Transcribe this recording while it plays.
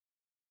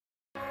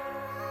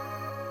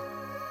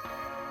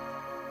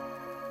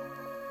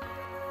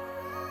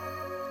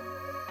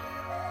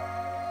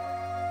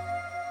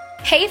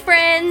Hey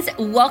friends,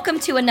 welcome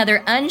to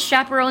another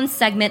unchaperoned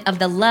segment of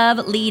the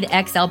Love Lead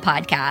XL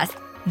podcast.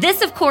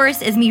 This, of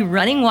course, is me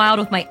running wild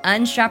with my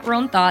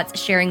unchaperoned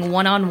thoughts, sharing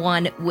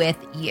one-on-one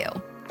with you.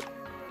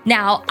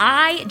 Now,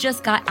 I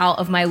just got out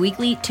of my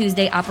weekly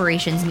Tuesday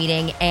operations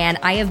meeting, and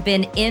I have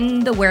been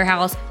in the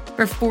warehouse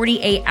for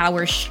 48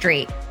 hours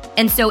straight.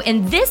 And so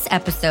in this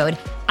episode,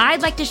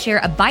 I'd like to share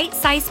a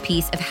bite-sized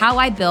piece of how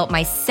I built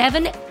my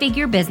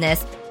 7-figure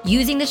business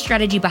using the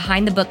strategy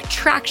behind the book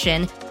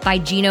Traction by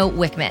Gino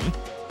Wickman.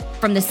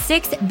 From the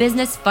 6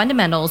 business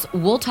fundamentals,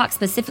 we'll talk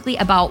specifically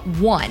about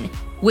one,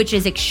 which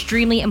is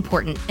extremely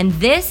important, and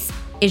this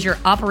is your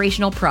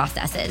operational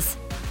processes.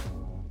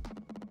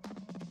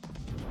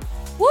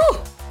 Woo!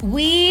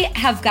 We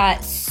have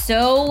got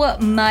so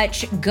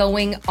much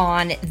going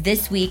on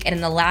this week and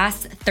in the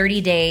last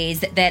 30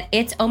 days that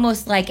it's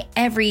almost like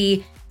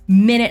every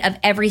minute of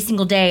every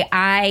single day,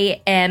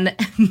 I am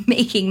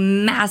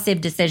making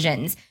massive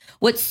decisions.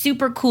 What's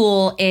super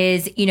cool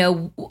is,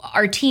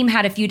 our team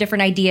had a few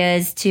different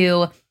ideas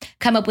to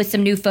come up with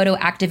some new photo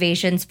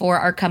activations for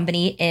our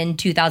company in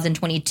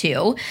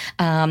 2022.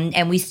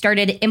 And we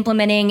started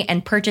implementing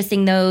and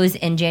purchasing those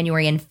in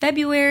January and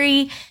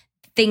February.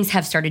 Things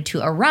have started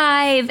to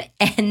arrive.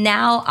 And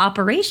now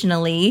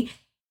operationally,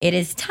 it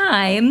is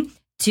time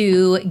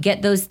to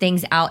get those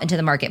things out into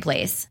the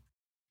marketplace.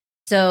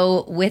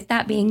 So with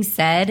that being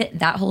said,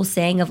 that whole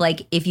saying of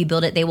if you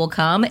build it, they will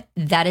come,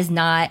 that is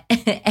not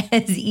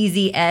as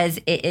easy as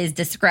it is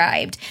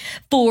described.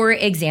 For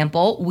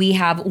example, we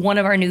have one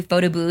of our new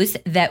photo booths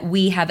that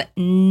we have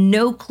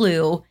no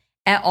clue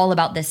at all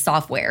about this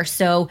software.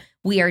 So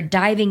we are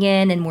diving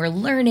in and we're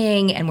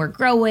learning and we're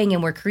growing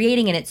and we're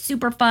creating, and it's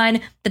super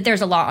fun, but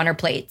there's a lot on our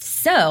plate.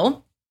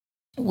 So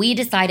we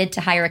decided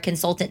to hire a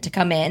consultant to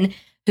come in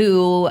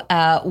who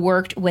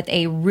worked with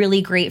a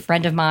really great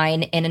friend of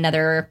mine in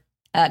another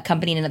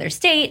company in another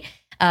state,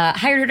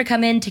 hired her to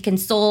come in to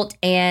consult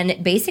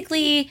and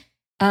basically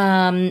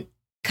kind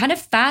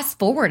of fast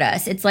forward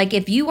us. It's like,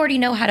 if you already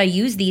know how to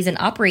use these and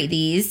operate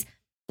these,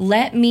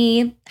 let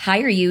me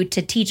hire you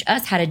to teach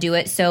us how to do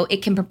it so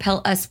it can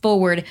propel us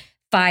forward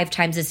 5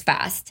 times as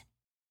fast.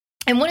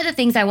 And one of the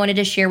things I wanted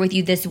to share with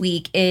you this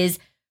week is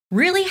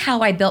really how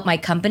I built my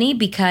company,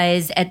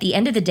 because at the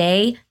end of the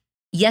day,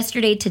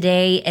 yesterday,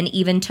 today, and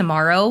even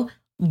tomorrow,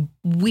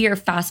 we are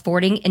fast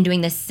forwarding and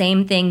doing the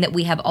same thing that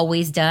we have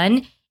always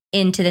done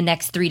into the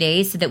next 3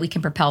 days so that we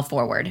can propel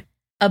forward.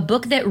 A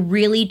book that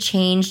really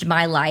changed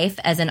my life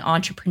as an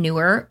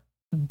entrepreneur,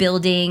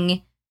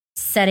 building,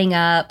 setting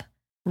up,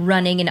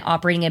 running, and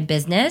operating a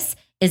business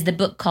is the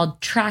book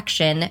called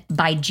Traction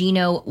by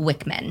Gino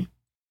Wickman.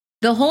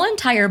 The whole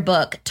entire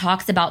book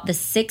talks about the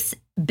 6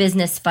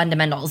 business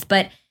fundamentals,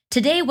 but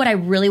today what I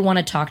really want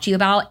to talk to you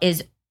about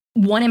is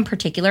one in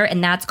particular,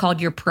 and that's called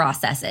your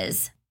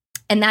processes.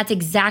 And that's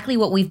exactly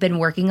what we've been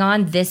working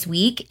on this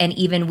week and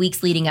even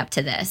weeks leading up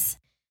to this.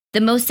 The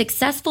most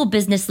successful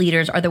business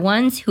leaders are the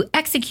ones who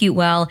execute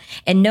well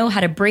and know how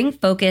to bring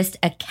focused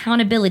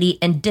accountability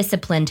and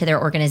discipline to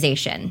their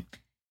organization.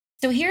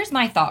 So here's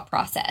my thought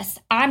process.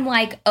 I'm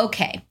like,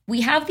 okay,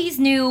 we have these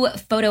new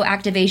photo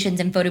activations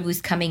and photo booths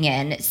coming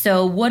in.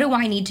 So what do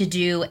I need to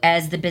do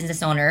as the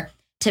business owner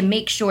to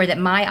make sure that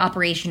my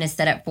operation is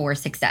set up for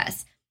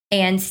success?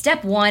 And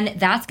step 1,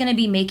 that's going to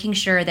be making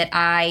sure that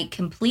I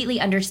completely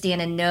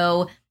understand and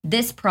know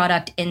this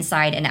product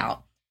inside and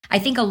out. I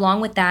think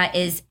along with that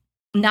is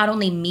not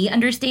only me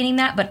understanding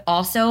that, but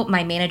also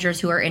my managers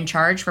who are in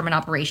charge from an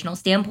operational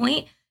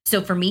standpoint.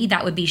 So for me,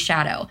 that would be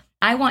Shadow.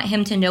 I want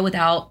him to know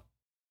without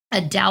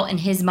a doubt in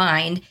his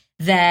mind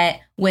that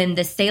when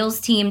the sales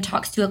team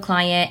talks to a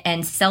client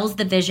and sells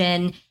the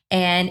vision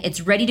and it's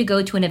ready to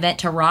go to an event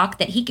to rock,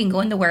 that he can go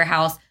in the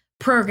warehouse,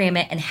 program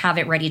it, and have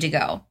it ready to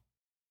go.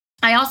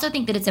 I also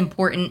think that it's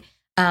important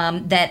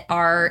that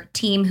our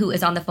team who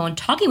is on the phone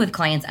talking with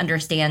clients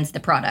understands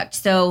the product.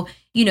 So,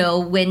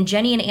 when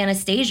Jenny and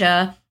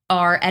Anastasia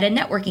are at a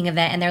networking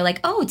event and they're like,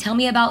 oh, tell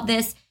me about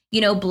this,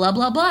 blah,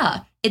 blah,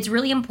 blah. It's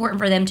really important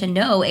for them to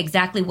know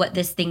exactly what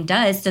this thing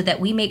does so that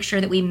we make sure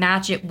that we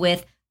match it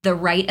with the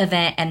right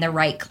event and the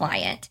right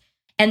client.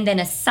 And then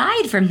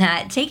aside from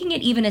that, taking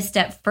it even a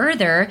step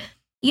further,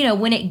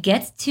 when it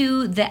gets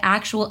to the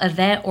actual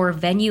event or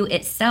venue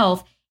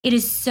itself, it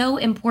is so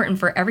important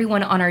for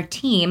everyone on our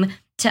team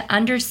to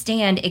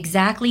understand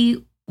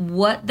exactly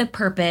what the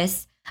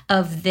purpose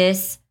of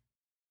this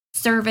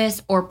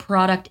service or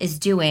product is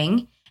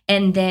doing,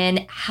 and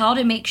then how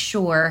to make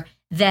sure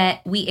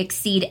that we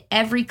exceed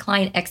every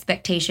client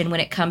expectation when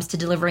it comes to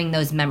delivering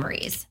those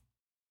memories.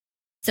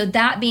 So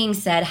that being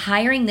said,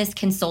 hiring this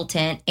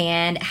consultant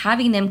and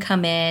having them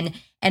come in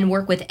and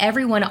work with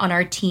everyone on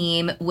our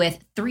team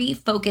with 3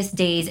 focused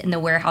days in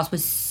the warehouse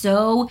was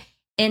so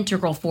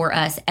integral for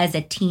us as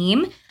a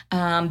team,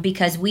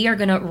 because we are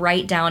going to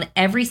write down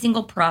every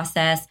single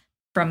process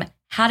from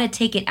how to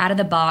take it out of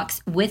the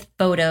box with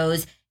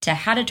photos to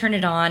how to turn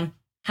it on,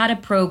 how to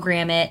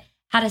program it,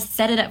 how to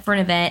set it up for an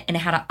event, and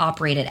how to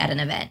operate it at an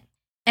event.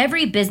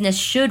 Every business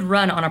should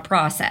run on a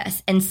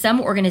process, and some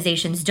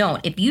organizations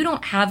don't. If you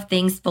don't have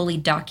things fully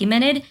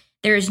documented,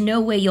 there is no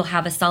way you'll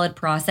have a solid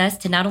process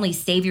to not only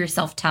save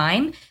yourself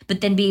time,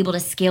 but then be able to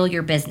scale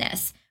your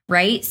business,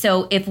 right?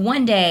 So if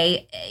one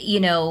day,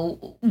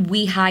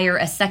 we hire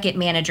a second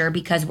manager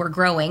because we're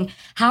growing,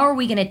 how are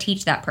we going to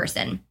teach that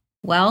person?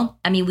 Well,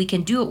 we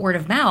can do it word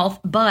of mouth,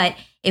 but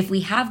if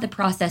we have the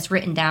process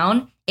written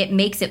down, it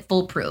makes it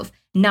foolproof.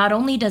 Not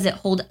only does it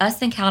hold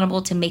us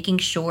accountable to making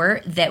sure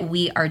that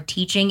we are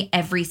teaching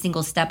every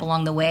single step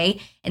along the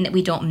way and that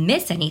we don't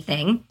miss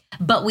anything,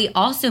 but we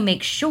also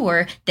make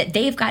sure that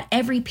they've got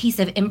every piece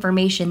of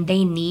information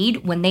they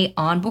need when they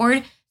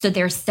onboard, so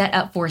they're set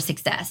up for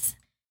success.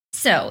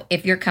 So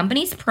if your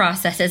company's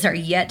processes are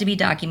yet to be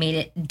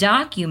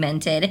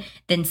documented,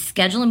 then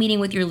schedule a meeting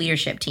with your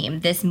leadership team.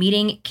 This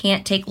meeting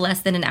can't take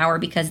less than an hour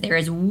because there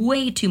is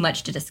way too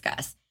much to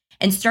discuss.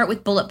 And start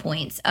with bullet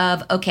points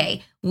of,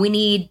 okay, we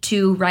need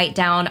to write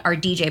down our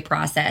DJ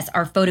process,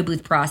 our photo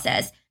booth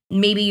process.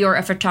 Maybe you're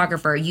a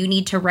photographer. You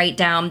need to write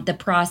down the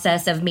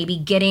process of maybe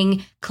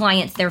getting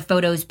clients their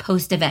photos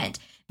post-event.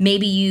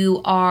 Maybe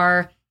you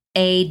are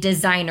a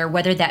designer,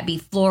 whether that be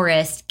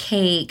florist,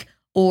 cake,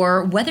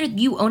 or whether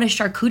you own a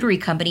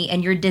charcuterie company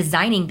and you're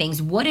designing things.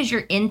 What is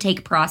your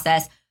intake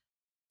process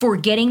for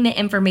getting the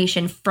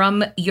information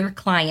from your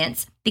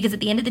clients? Because at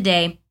the end of the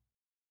day,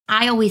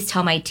 I always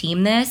tell my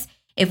team this: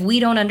 if we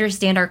don't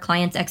understand our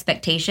clients'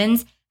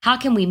 expectations, how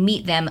can we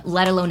meet them,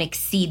 let alone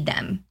exceed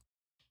them?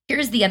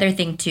 Here's the other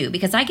thing too,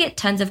 because I get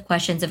tons of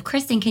questions of,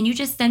 Kristen, can you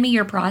just send me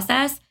your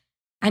process?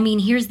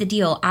 Here's the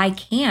deal. I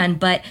can,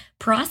 but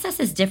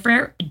processes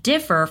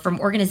differ from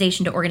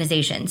organization to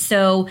organization.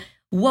 So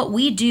what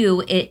we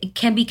do, it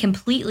can be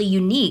completely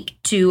unique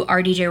to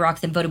our DJ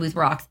Rocks and Photo Booth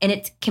Rocks, and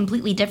it's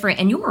completely different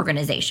in your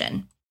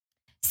organization.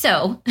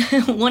 So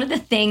one of the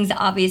things,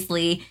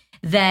 obviously,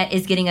 that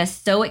is getting us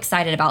so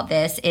excited about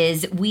this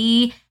is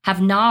we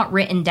have not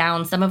written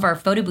down some of our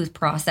photo booth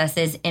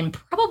processes in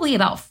probably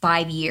about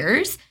 5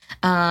 years.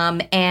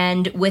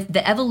 And with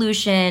the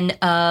evolution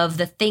of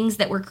the things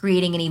that we're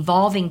creating and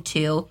evolving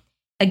to,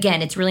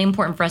 again, it's really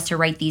important for us to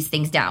write these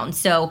things down.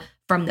 So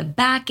from the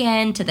back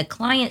end to the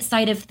client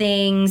side of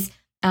things,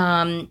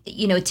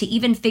 to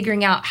even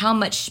figuring out how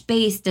much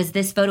space does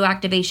this photo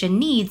activation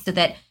need so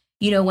that,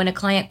 when a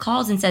client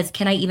calls and says,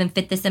 can I even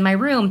fit this in my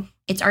room?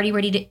 It's already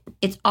ready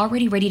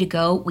to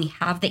go. We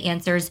have the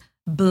answers.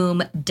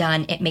 Boom,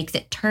 done. It makes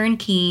it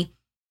turnkey.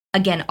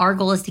 Again, our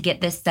goal is to get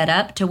this set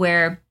up to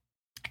where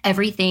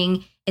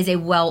everything is a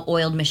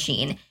well-oiled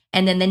machine.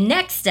 And then the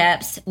next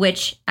steps,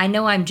 which I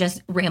know I'm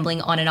just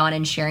rambling on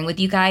and sharing with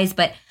you guys,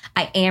 but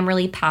I am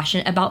really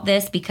passionate about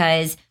this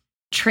because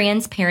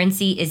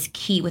transparency is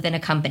key within a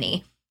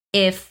company.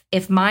 If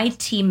my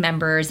team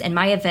members and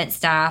my event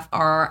staff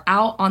are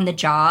out on the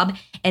job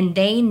and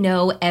they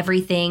know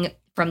everything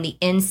from the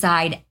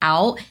inside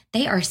out,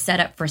 they are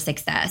set up for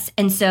success.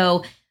 And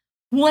so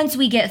once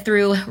we get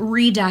through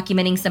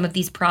redocumenting some of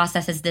these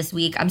processes this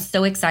week, I'm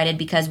so excited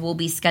because we'll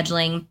be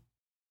scheduling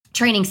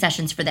training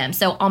sessions for them.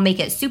 So I'll make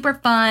it super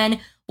fun.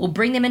 We'll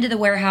bring them into the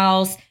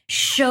warehouse,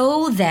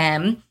 show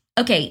them,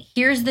 okay,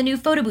 here's the new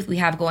photo booth we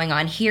have going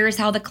on. Here's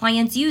how the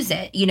clients use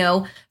it.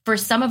 For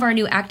some of our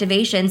new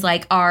activations,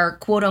 like our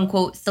quote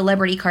unquote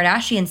celebrity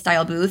Kardashian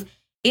style booth,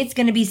 it's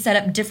going to be set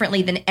up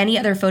differently than any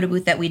other photo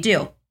booth that we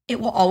do. It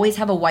will always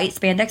have a white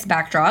spandex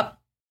backdrop.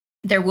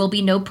 There will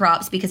be no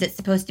props because it's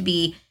supposed to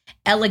be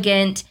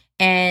elegant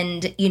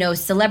and,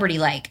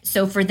 celebrity-like.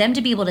 So for them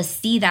to be able to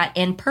see that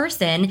in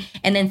person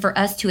and then for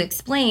us to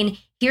explain,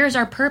 here's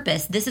our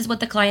purpose. This is what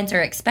the clients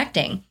are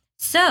expecting.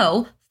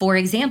 So, for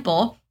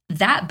example,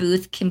 that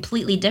booth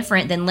completely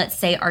different than, let's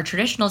say, our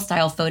traditional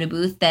style photo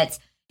booth that's,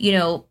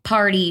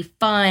 party,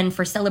 fun,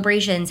 for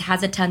celebrations,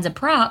 has a tons of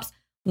props.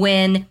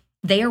 When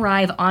they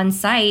arrive on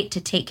site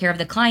to take care of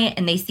the client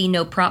and they see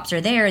no props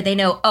are there, they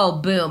know, oh,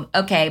 boom,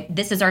 okay,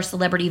 this is our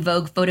Celebrity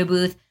Vogue photo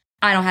booth.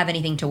 I don't have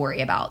anything to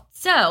worry about.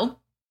 So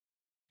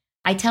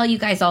I tell you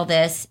guys all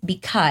this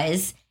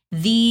because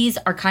these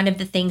are kind of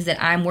the things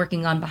that I'm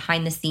working on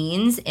behind the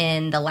scenes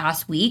in the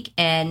last week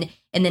and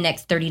in the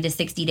next 30 to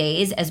 60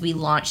 days as we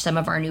launch some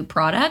of our new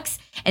products.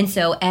 And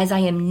so as I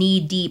am knee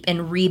deep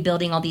in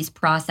rebuilding all these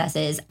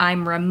processes,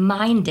 I'm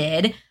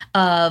reminded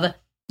of,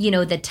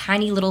 the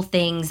tiny little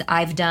things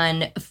I've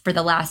done for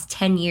the last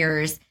 10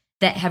 years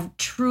that have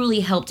truly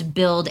helped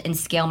build and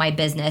scale my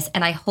business.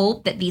 And I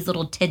hope that these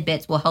little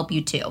tidbits will help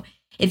you too.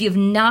 If you've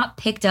not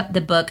picked up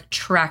the book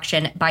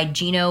Traction by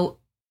Gino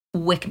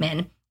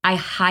Wickman, I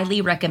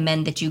highly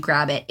recommend that you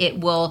grab it. It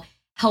will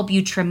help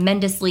you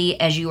tremendously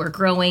as you are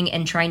growing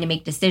and trying to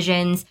make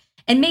decisions.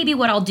 And maybe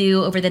what I'll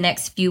do over the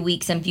next few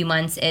weeks and few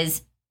months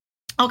is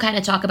I'll kind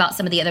of talk about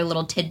some of the other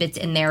little tidbits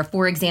in there.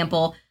 For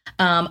example,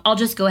 I'll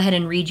just go ahead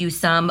and read you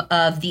some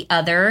of the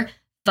other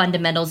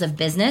fundamentals of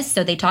business.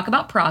 So they talk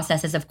about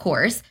processes, of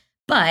course,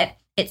 but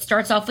it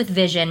starts off with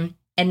vision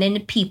and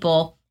then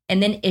people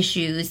and then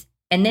issues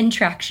and then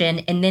traction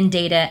and then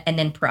data and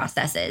then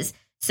processes.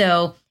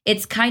 So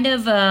it's kind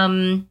of,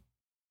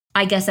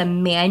 I guess, a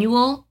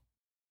manual,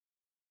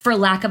 for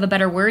lack of a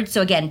better word.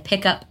 So again,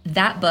 pick up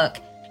that book.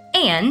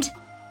 And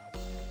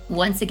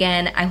once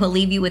again, I will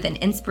leave you with an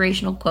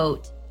inspirational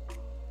quote.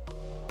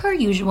 per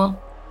usual.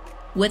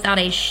 Without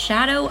a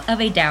shadow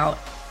of a doubt,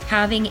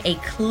 having a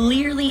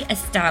clearly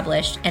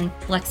established and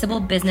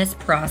flexible business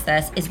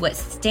process is what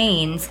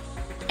sustains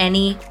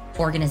any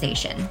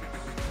organization.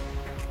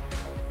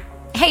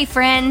 Hey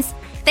friends,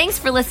 thanks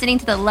for listening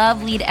to the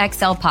Love Lead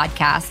Excel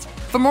podcast.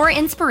 For more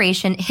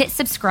inspiration, hit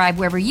subscribe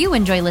wherever you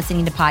enjoy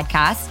listening to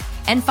podcasts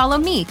and follow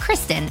me,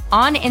 Kristen,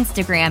 on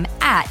Instagram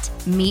at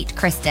Meet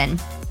Kristen.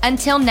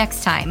 Until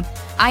next time,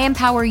 I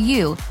empower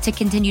you to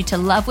continue to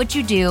love what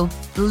you do,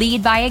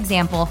 lead by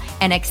example,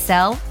 and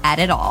excel at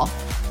it all.